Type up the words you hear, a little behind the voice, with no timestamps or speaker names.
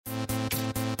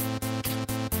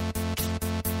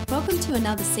Welcome to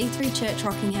another C3 Church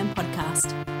Rockingham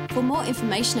podcast. For more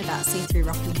information about C3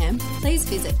 Rockingham, please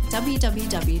visit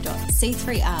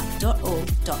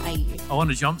www.c3r.org.au. I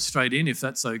want to jump straight in, if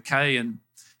that's okay, and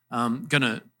I'm going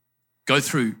to go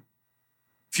through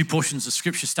a few portions of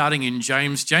Scripture starting in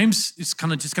James. James is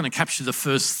kind of just going to capture the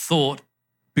first thought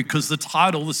because the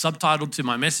subtitle to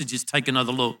my message is Take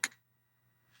Another Look.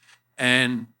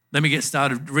 And let me get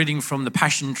started reading from the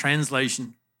Passion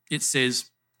Translation. It says,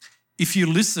 if you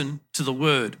listen to the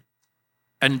word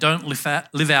and don't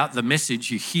live out the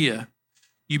message you hear,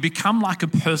 you become like a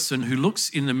person who looks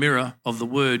in the mirror of the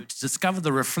word to discover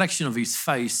the reflection of his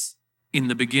face in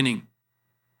the beginning.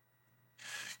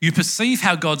 You perceive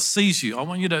how God sees you. I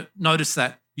want you to notice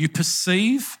that. You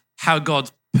perceive how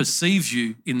God perceives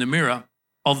you in the mirror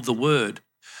of the word,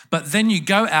 but then you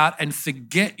go out and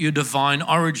forget your divine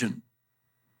origin.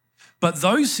 But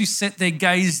those who set their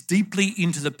gaze deeply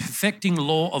into the perfecting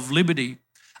law of liberty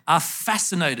are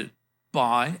fascinated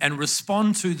by and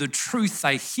respond to the truth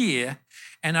they hear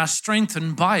and are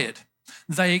strengthened by it.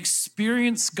 They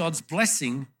experience God's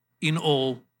blessing in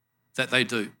all that they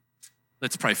do.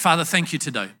 Let's pray. Father, thank you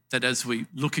today that as we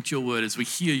look at your word, as we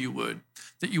hear your word,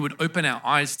 that you would open our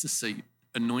eyes to see,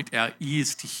 anoint our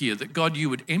ears to hear, that God, you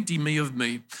would empty me of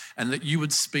me and that you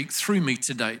would speak through me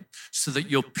today so that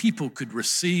your people could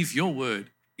receive your word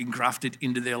engrafted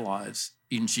into their lives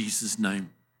in Jesus'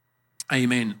 name.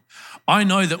 Amen. I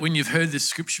know that when you've heard this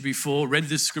scripture before, read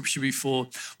this scripture before,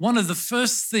 one of the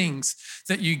first things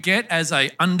that you get as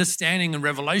a understanding and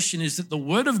revelation is that the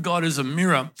word of God is a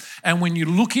mirror. And when you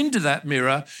look into that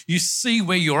mirror, you see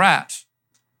where you're at.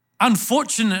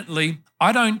 Unfortunately,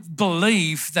 I don't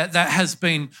believe that has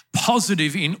been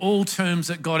positive in all terms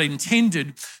that God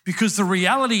intended, because the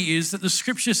reality is that the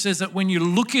scripture says that when you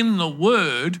look in the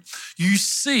word, you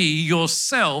see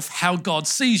yourself how God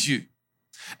sees you.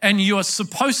 And you are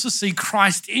supposed to see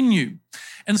Christ in you.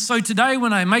 And so today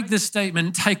when I make this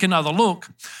statement, take another look,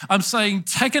 I'm saying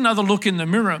take another look in the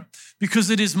mirror,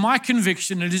 because it is my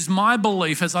conviction, it is my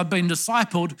belief as I've been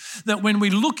discipled, that when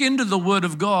we look into the word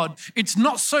of God, it's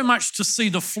not so much to see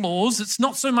the flaws, it's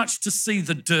not so much to see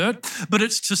the dirt, but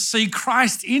it's to see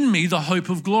Christ in me, the hope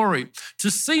of glory, to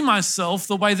see myself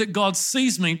the way that God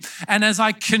sees me. And as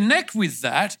I connect with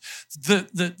that,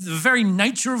 the very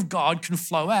nature of God can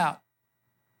flow out.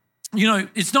 You know,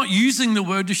 it's not using the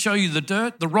word to show you the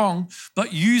dirt, the wrong,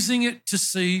 but using it to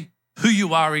see who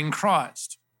you are in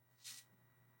Christ.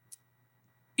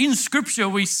 In Scripture,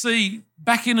 we see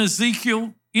back in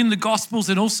Ezekiel, in the Gospels,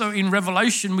 and also in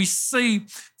Revelation, we see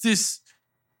this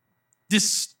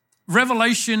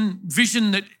revelation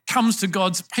vision that comes to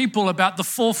God's people about the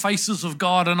four faces of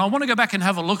God. And I want to go back and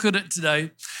have a look at it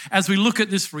today as we look at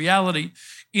this reality.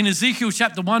 In Ezekiel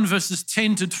chapter 1, verses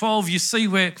 10 to 12, you see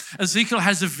where Ezekiel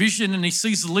has a vision and he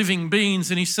sees the living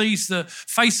beings and he sees the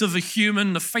face of a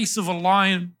human, the face of a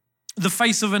lion, the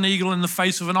face of an eagle, and the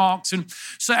face of an ox. And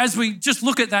so as we just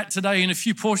look at that today in a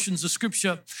few portions of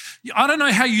Scripture, I don't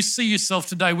know how you see yourself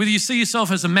today, whether you see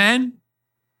yourself as a man.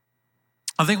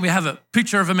 I think we have a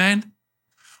picture of a man,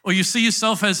 or you see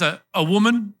yourself as a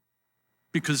woman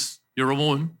because you're a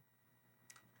woman.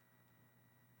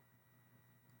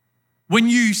 When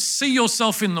you see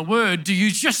yourself in the word, do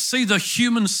you just see the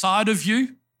human side of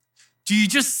you? Do you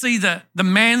just see the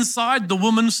man side, the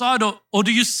woman side, or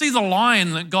do you see the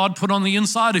lion that God put on the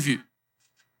inside of you?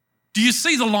 Do you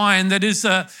see the lion that is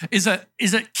a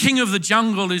king of the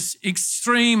jungle, is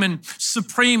extreme and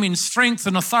supreme in strength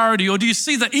and authority? Or do you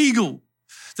see the eagle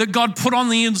that God put on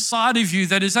the inside of you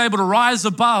that is able to rise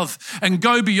above and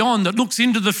go beyond, that looks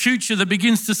into the future, that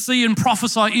begins to see and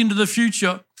prophesy into the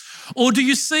future? Or do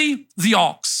you see the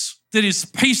ox that is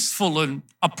peaceful and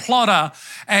a plotter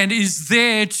and is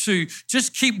there to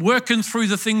just keep working through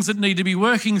the things that need to be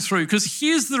working through? Because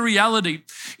here's the reality.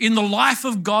 In the life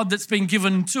of God that's been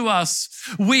given to us,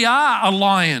 we are a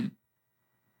lion.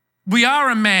 We are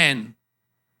a man.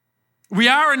 We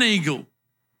are an eagle.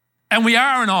 And we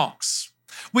are an ox.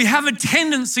 We have a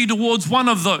tendency towards one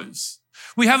of those.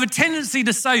 We have a tendency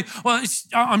to say, well,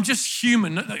 I'm just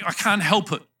human. I can't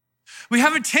help it. We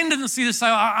have a tendency to say,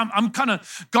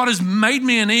 God has made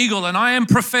me an eagle and I am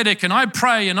prophetic and I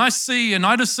pray and I see and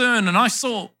I discern and I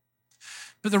saw.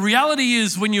 But the reality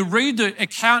is when you read the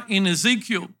account in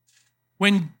Ezekiel,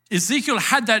 when Ezekiel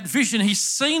had that vision, he's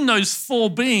seen those four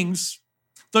beings,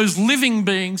 those living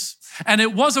beings, and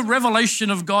it was a revelation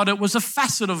of God. It was a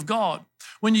facet of God.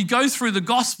 When you go through the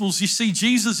Gospels, you see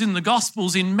Jesus in the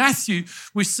Gospels. In Matthew,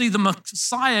 we see the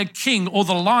Messiah King or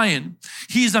the Lion.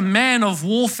 He is a man of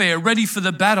warfare, ready for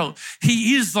the battle.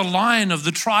 He is the Lion of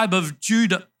the tribe of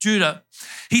Judah.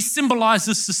 He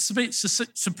symbolizes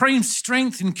supreme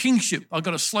strength and kingship. I've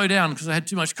got to slow down because I had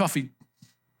too much coffee.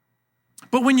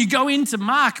 But when you go into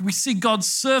Mark, we see God's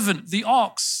servant, the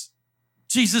ox.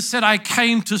 Jesus said, I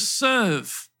came to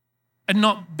serve and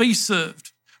not be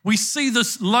served. We see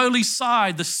this lowly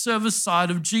side, the service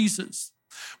side of Jesus.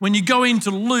 When you go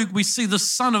into Luke, we see the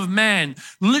Son of Man,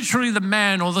 literally the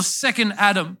man or the second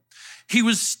Adam. He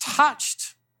was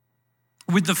touched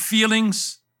with the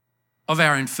feelings of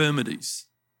our infirmities.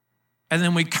 And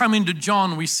then we come into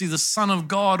John, we see the Son of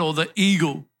God or the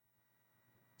eagle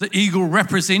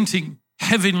representing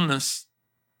heavenliness,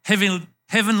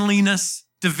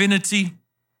 divinity,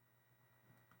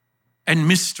 and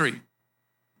mystery.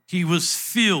 He was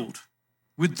filled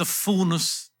with the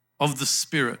fullness of the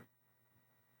Spirit.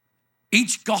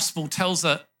 Each gospel tells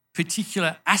a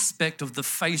particular aspect of the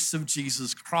face of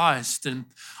Jesus Christ. And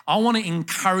I want to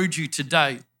encourage you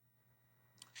today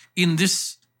in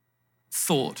this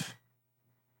thought,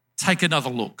 take another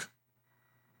look.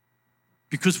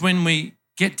 Because when we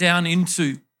get down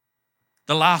into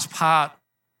the last part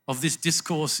of this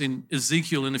discourse in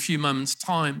Ezekiel in a few moments'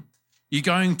 time, you're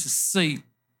going to see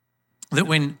that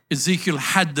when Ezekiel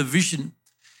had the vision,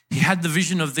 he had the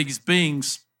vision of these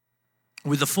beings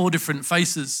with the 4 different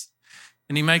faces.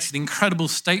 And he makes an incredible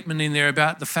statement in there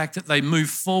about the fact that they move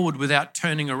forward without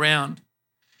turning around.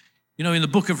 You know, in the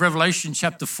book of Revelation,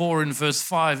 chapter 4 and verse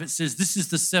 5, it says, this is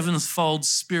the sevenfold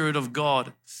Spirit of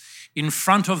God. In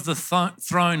front of the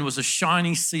throne was a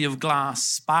shiny sea of glass,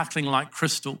 sparkling like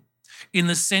crystal. In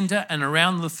the center and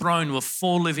around the throne were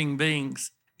 4 living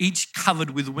beings, each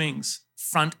covered with wings,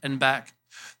 front and back.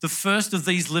 The first of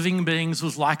these living beings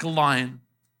was like a lion.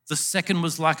 The second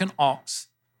was like an ox.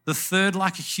 The third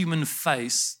like a human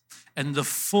face. And the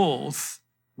fourth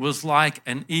was like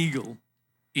an eagle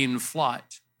in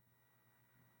flight.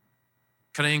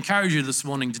 Can I encourage you this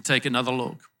morning to take another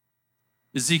look?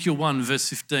 Ezekiel 1 verse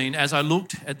 15, as I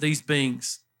looked at these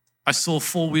beings, I saw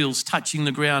 4 wheels touching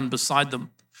the ground beside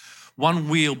them, 1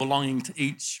 wheel belonging to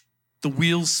each. The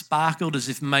wheels sparkled as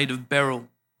if made of beryl.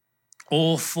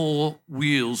 All 4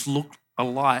 wheels looked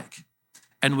alike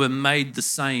and were made the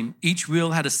same. Each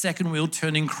wheel had a second wheel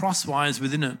turning crosswise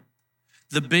within it.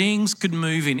 The beings could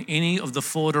move in any of the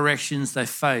 4 directions they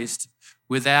faced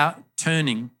without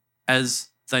turning as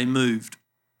they moved.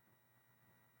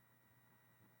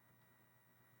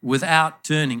 Without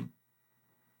turning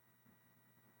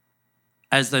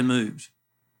as they moved.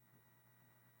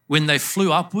 When they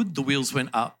flew upward, the wheels went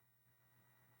up.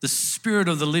 The spirit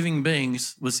of the living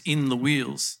beings was in the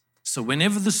wheels. So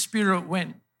wherever the Spirit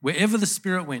went,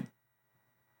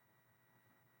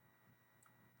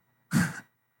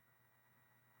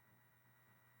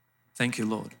 thank you,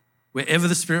 Lord. Wherever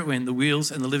the Spirit went, the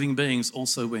wheels and the living beings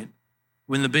also went.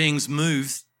 When the beings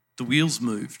moved, the wheels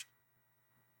moved.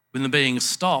 When the beings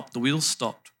stopped, the wheels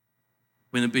stopped.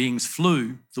 When the beings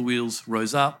flew, the wheels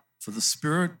rose up, for the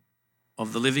spirit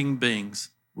of the living beings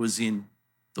was in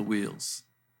the wheels.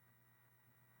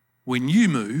 When you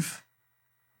move,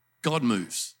 God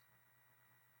moves.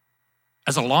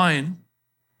 As a lion,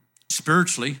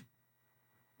 spiritually,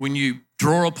 when you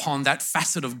draw upon that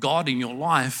facet of God in your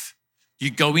life,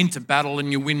 you go into battle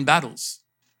and you win battles.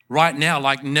 Right now,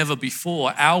 like never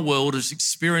before, our world is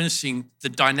experiencing the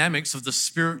dynamics of the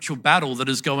spiritual battle that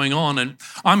is going on. And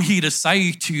I'm here to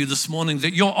say to you this morning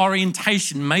that your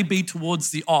orientation may be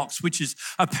towards the ox, which is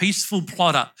a peaceful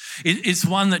plotter. It's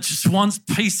one that just wants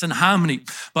peace and harmony.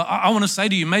 But I want to say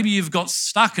to you, maybe you've got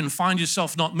stuck and find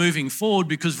yourself not moving forward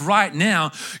because right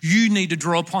now you need to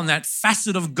draw upon that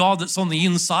facet of God that's on the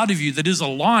inside of you that is a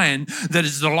lion, that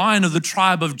is the lion of the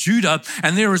tribe of Judah.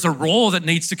 And there is a roar that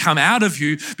needs to come out of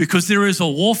you because there is a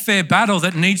warfare battle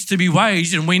that needs to be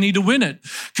waged and we need to win it.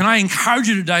 Can I encourage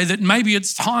you today that maybe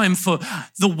it's time for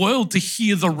the world to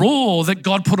hear the roar that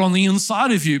God put on the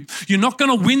inside of you? You're not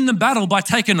going to win the battle by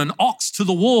taking an ox to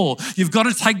the war. You've got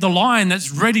to take the lion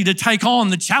that's ready to take on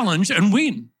the challenge and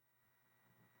win.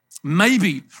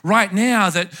 Maybe right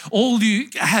now that all you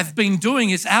have been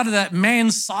doing is out of that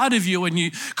man's side of you and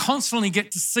you constantly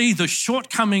get to see the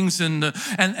shortcomings and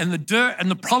the dirt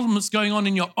and the problem that's going on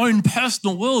in your own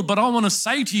personal world. But I want to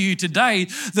say to you today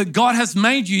that God has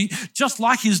made you just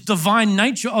like his divine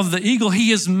nature of the eagle.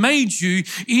 He has made you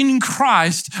in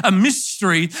Christ a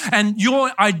mystery, and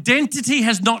your identity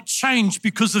has not changed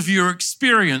because of your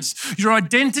experience. Your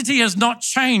identity has not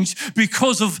changed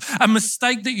because of a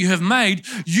mistake that you have made.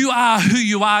 You are who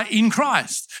you are in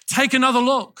Christ. Take another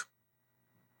look.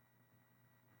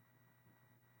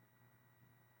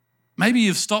 Maybe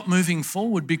you've stopped moving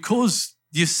forward because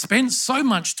you've spent so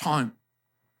much time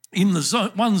in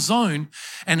the one zone,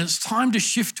 and it's time to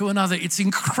shift to another. It's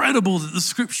incredible that the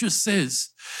scripture says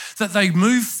that they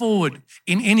move forward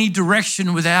in any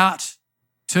direction without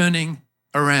turning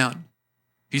around.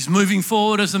 He's moving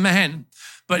forward as a man,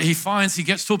 but he finds he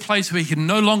gets to a place where he can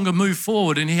no longer move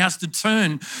forward, and he has to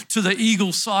turn to the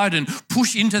eagle side and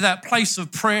push into that place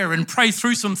of prayer and pray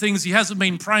through some things he hasn't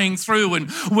been praying through and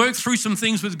work through some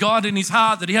things with God in his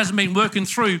heart that he hasn't been working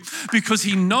through because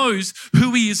he knows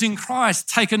who he is in Christ.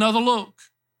 Take another look.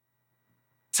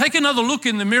 Take another look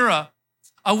in the mirror.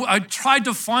 I tried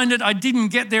to find it. I didn't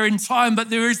get there in time, but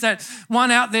there is that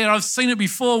one out there. I've seen it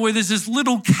before where there's this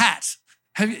little cat.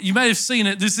 You may have seen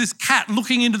it. There's this cat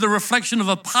looking into the reflection of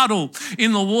a puddle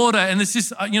in the water. And there's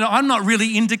this, I'm not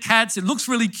really into cats. It looks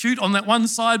really cute on that one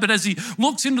side, but as he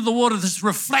looks into the water, this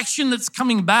reflection that's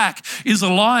coming back is a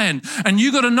lion. And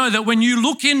you got to know that when you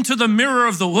look into the mirror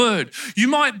of the word, you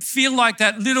might feel like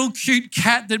that little cute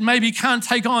cat that maybe can't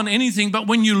take on anything. But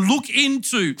when you look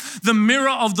into the mirror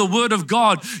of the word of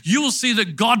God, you will see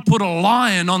that God put a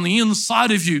lion on the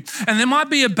inside of you. And there might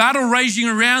be a battle raging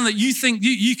around that you think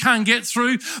you can't get through.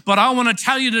 But I want to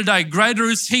tell you today, greater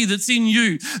is he that's in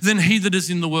you than he that is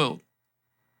in the world.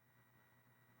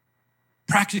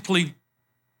 Practically,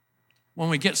 when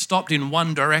we get stopped in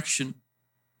one direction,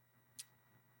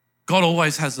 God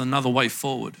always has another way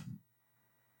forward.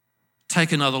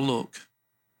 Take another look.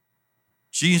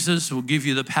 Jesus will give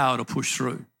you the power to push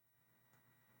through.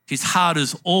 His heart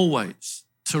is always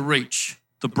to reach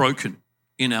the broken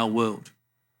in our world.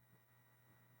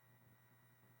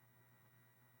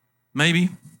 Maybe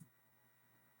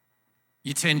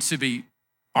you tend to be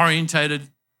orientated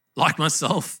like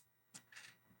myself,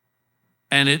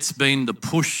 and it's been the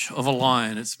push of a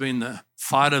lion. It's been the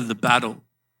fight of the battle,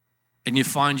 and you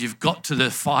find you've got to the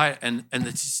fight and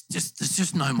there's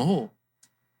just no more.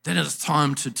 Then it's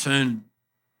time to turn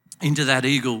into that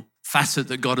eagle facet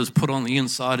that God has put on the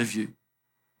inside of you.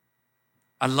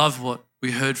 I love what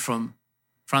we heard from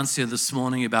Francia this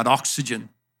morning about oxygen,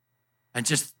 and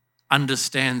just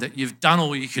understand that you've done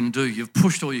all you can do. You've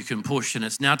pushed all you can push, and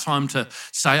it's now time to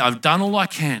say, I've done all I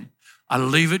can. I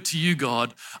leave it to you,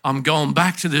 God. I'm going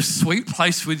back to this sweet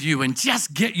place with you, and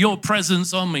just get your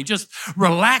presence on me. Just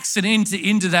relax and enter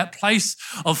into that place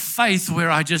of faith where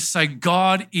I just say,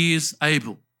 God is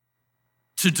able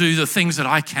to do the things that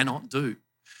I cannot do.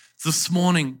 This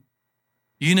morning,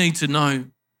 you need to know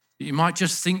you might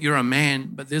just think you're a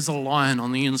man, but there's a lion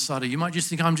on the inside of you. You might just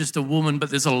think I'm just a woman, but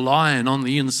there's a lion on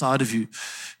the inside of you.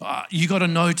 You got to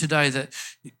know today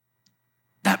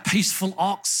that peaceful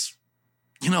ox.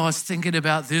 I was thinking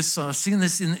about this. I was seeing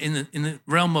this in the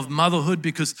realm of motherhood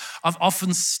because I've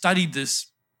often studied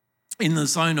this in the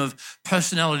zone of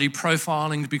personality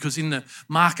profiling, because in the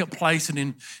marketplace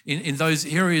and in those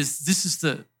areas, this is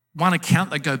the one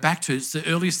account they go back to. It's the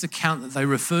earliest account that they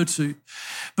refer to.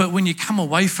 But when you come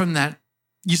away from that,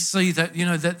 you see that,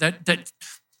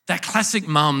 that classic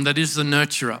mum that is the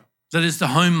nurturer, that is the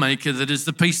homemaker, that is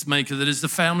the peacemaker, that is the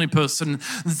family person,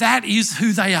 that is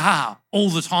who they are all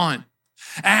the time.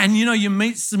 And, you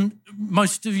meet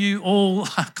most of you all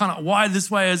kind of wired this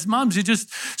way as mums. You're just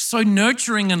so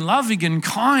nurturing and loving and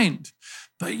kind.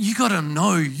 But you got to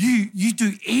know, you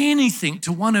do anything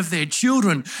to one of their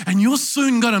children and you're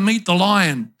soon going to meet the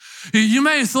lion. You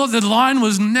may have thought the lion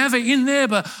was never in there,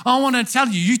 but I want to tell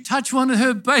you, you touch one of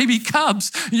her baby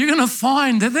cubs, you're going to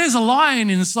find that there's a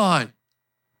lion inside.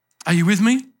 Are you with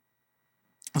me?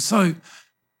 So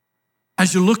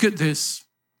as you look at this,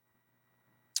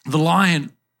 the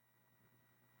lion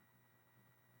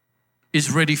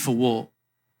is ready for war.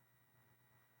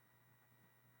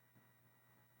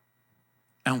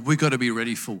 And we've got to be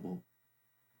ready for war.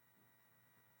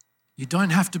 You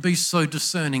don't have to be so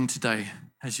discerning today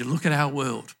as you look at our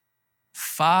world,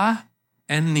 far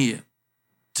and near,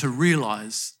 to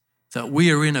realize that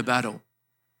we are in a battle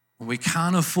and we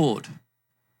can't afford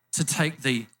to take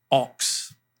the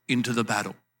ox into the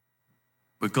battle.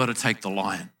 We've got to take the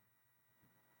lion.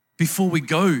 Before we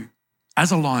go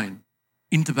as a lion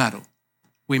into battle,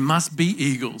 we must be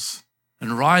eagles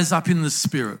and rise up in the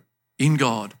spirit, in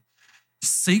God.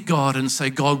 Seek God and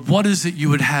say, God, what is it you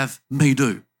would have me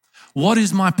do? What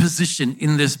is my position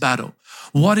in this battle?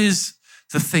 What is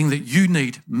the thing that you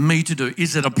need me to do?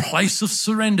 Is it a place of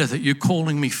surrender that you're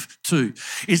calling me to?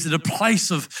 Is it a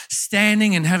place of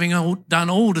standing and having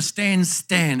done all to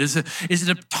stand? Is it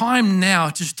a time now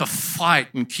just to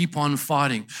fight and keep on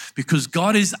fighting? Because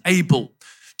God is able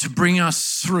to bring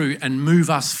us through and move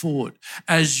us forward.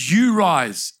 As you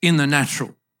rise in the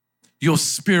natural, your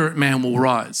spirit man will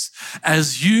rise.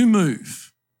 As you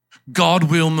move, God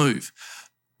will move.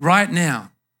 Right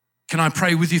now, can I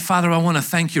pray with you? Father, I want to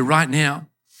thank you right now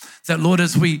that, Lord,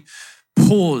 as we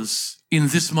pause in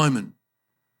this moment,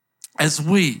 as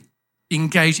we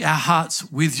engage our hearts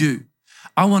with you,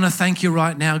 I want to thank you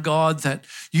right now, God, that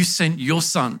you sent your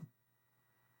son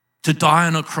to die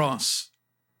on a cross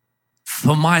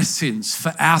for my sins,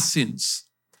 for our sins,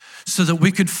 so that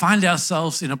we could find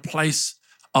ourselves in a place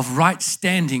of right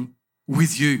standing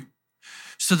with you.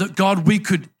 So that, God, we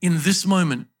could, in this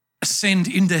moment, ascend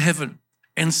into heaven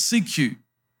and seek you,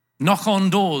 knock on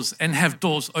doors and have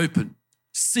doors open,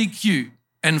 seek you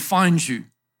and find you,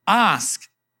 ask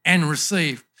and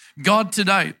receive. God,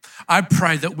 today, I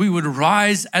pray that we would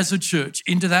rise as a church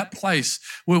into that place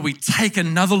where we take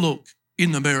another look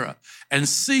in the mirror and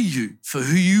see you for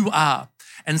who you are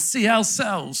and see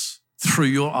ourselves through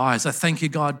your eyes. I thank you,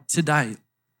 God, today.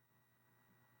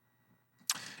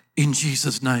 In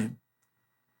Jesus' name.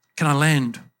 Can I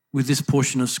land with this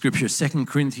portion of scripture, 2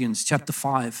 Corinthians chapter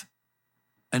 5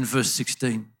 and verse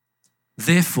 16.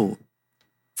 Therefore,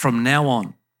 from now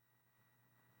on,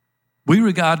 we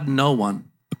regard no one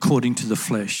according to the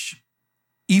flesh.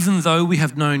 Even though we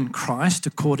have known Christ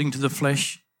according to the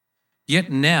flesh,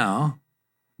 yet now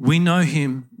we know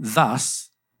him thus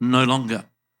no longer.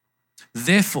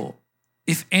 Therefore,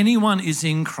 if anyone is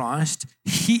in Christ,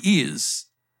 he is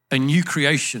a new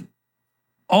creation.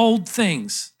 Old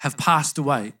things have passed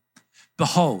away.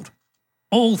 Behold,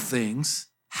 all things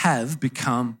have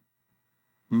become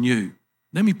new.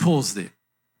 Let me pause there.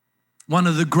 One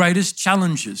of the greatest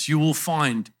challenges you will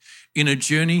find in a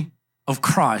journey of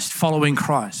Christ, following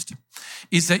Christ,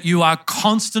 is that you are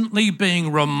constantly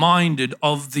being reminded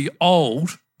of the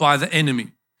old by the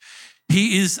enemy.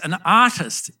 He is an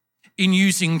artist in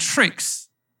using tricks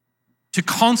to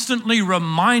constantly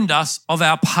remind us of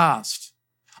our past.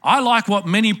 I like what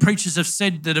many preachers have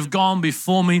said that have gone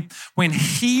before me. When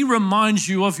he reminds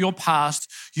you of your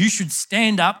past, you should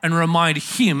stand up and remind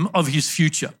him of his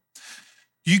future.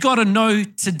 You got to know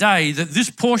today that this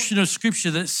portion of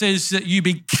scripture that says that you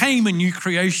became a new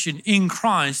creation in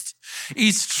Christ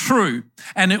is true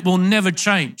and it will never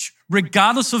change.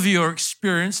 Regardless of your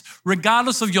experience,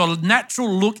 regardless of your natural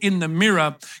look in the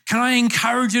mirror, can I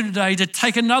encourage you today to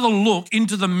take another look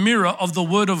into the mirror of the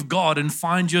Word of God and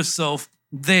find yourself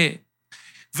there.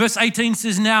 Verse 18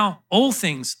 says, now all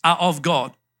things are of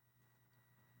God,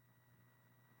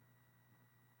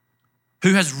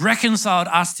 who has reconciled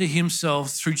us to himself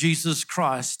through Jesus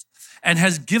Christ and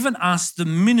has given us the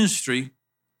ministry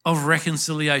of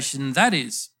reconciliation. That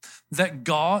is, that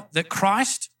God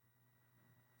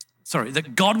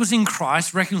was in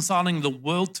Christ reconciling the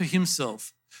world to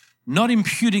himself, not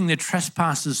imputing their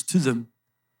trespasses to them.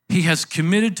 He has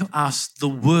committed to us the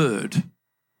word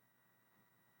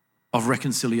of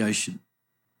reconciliation.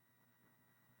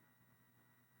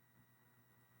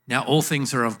 Now all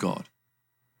things are of God.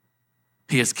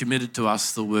 He has committed to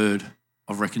us the word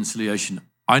of reconciliation.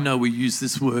 I know we use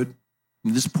this word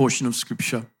in this portion of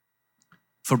scripture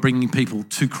for bringing people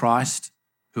to Christ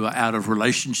who are out of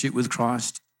relationship with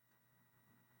Christ.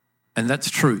 And that's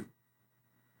true.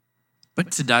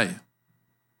 But today,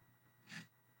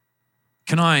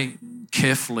 can I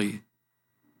carefully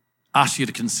ask you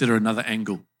to consider another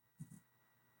angle?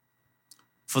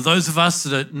 For those of us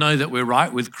that know that we're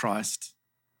right with Christ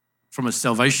from a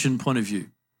salvation point of view,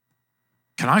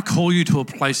 can I call you to a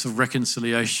place of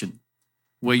reconciliation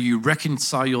where you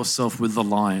reconcile yourself with the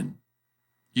lion?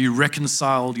 You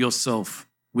reconcile yourself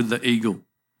with the eagle.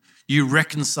 You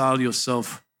reconcile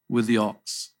yourself with the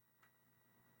ox.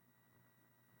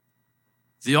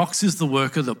 The ox is the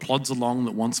worker that plods along,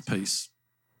 that wants peace.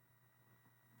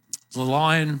 The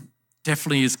lion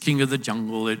definitely is king of the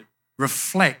jungle. It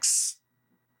reflects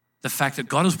the fact that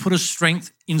God has put a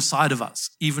strength inside of us,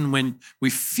 even when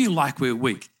we feel like we're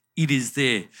weak. It is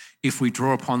there if we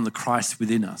draw upon the Christ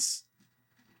within us.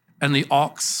 And the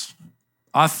ox,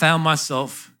 I found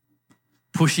myself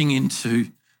pushing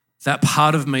into that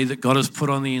part of me that God has put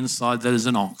on the inside that is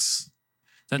an ox,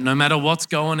 that no matter what's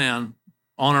going on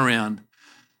around,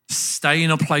 stay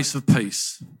in a place of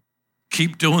peace.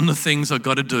 Keep doing the things I've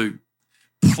got to do.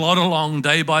 Plod along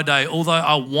day by day. Although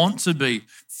I want to be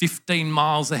 15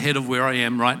 miles ahead of where I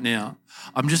am right now,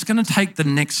 I'm just going to take the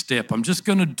next step. I'm just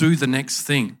going to do the next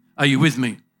thing. Are you with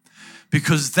me?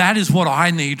 Because that is what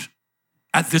I need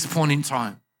at this point in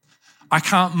time. I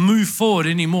can't move forward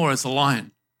anymore as a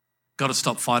lion. Got to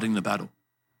stop fighting the battle.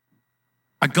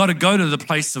 I got to go to the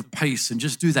place of peace and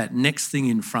just do that next thing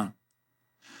in front.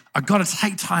 I got to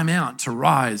take time out to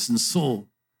rise and soar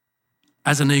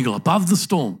as an eagle above the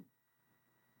storm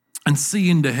and see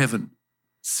into heaven,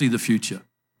 see the future.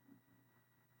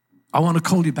 I want to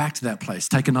call you back to that place.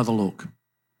 Take another look.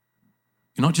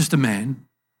 You're not just a man,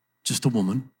 just a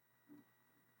woman.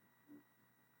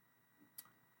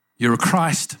 You're a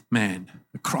Christ man,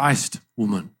 a Christ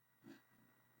woman.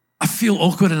 I feel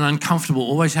awkward and uncomfortable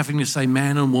always having to say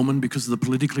man and woman because of the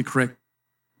politically correct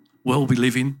world we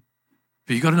live in.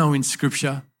 But you've got to know in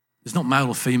Scripture, there's not male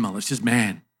or female, it's just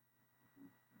man.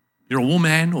 You're a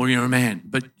woman or you're a man,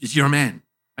 but you're a man.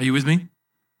 Are you with me?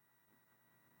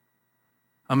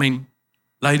 I mean,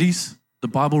 ladies, the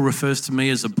Bible refers to me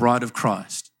as a bride of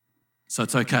Christ, so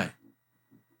it's okay.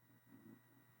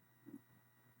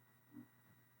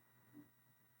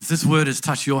 If this word has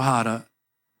touched your heart,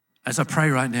 as I pray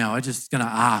right now, I'm just going to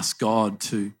ask God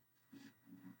to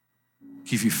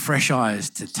give you fresh eyes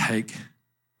to take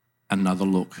another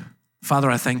look.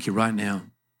 Father, I thank you right now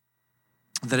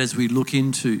that as we look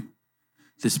into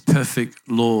this perfect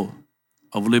law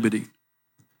of liberty,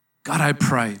 God, I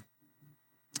pray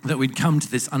that we'd come to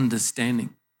this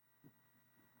understanding.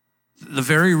 The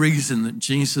very reason that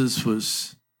Jesus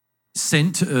was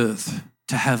sent to earth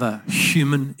to have a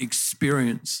human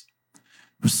experience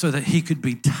was so that he could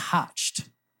be touched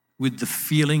with the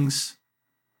feelings,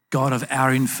 God, of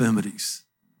our infirmities,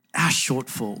 our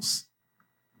shortfalls,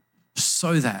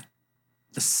 so that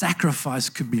the sacrifice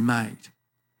could be made,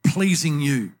 pleasing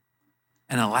you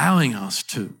and allowing us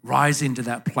to rise into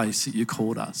that place that you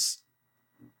called us.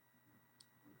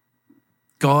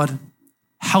 God,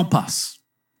 help us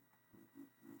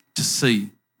to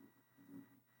see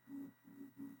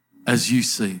as you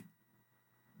see.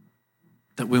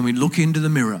 That when we look into the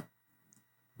mirror,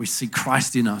 we see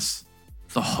Christ in us,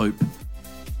 the hope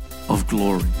of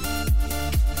glory.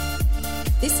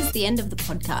 This is the end of the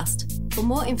podcast. For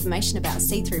more information about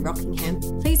C3 Rockingham,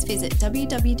 please visit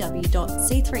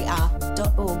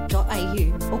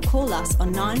www.c3r.org.au or call us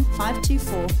on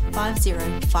 9524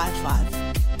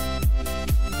 5055.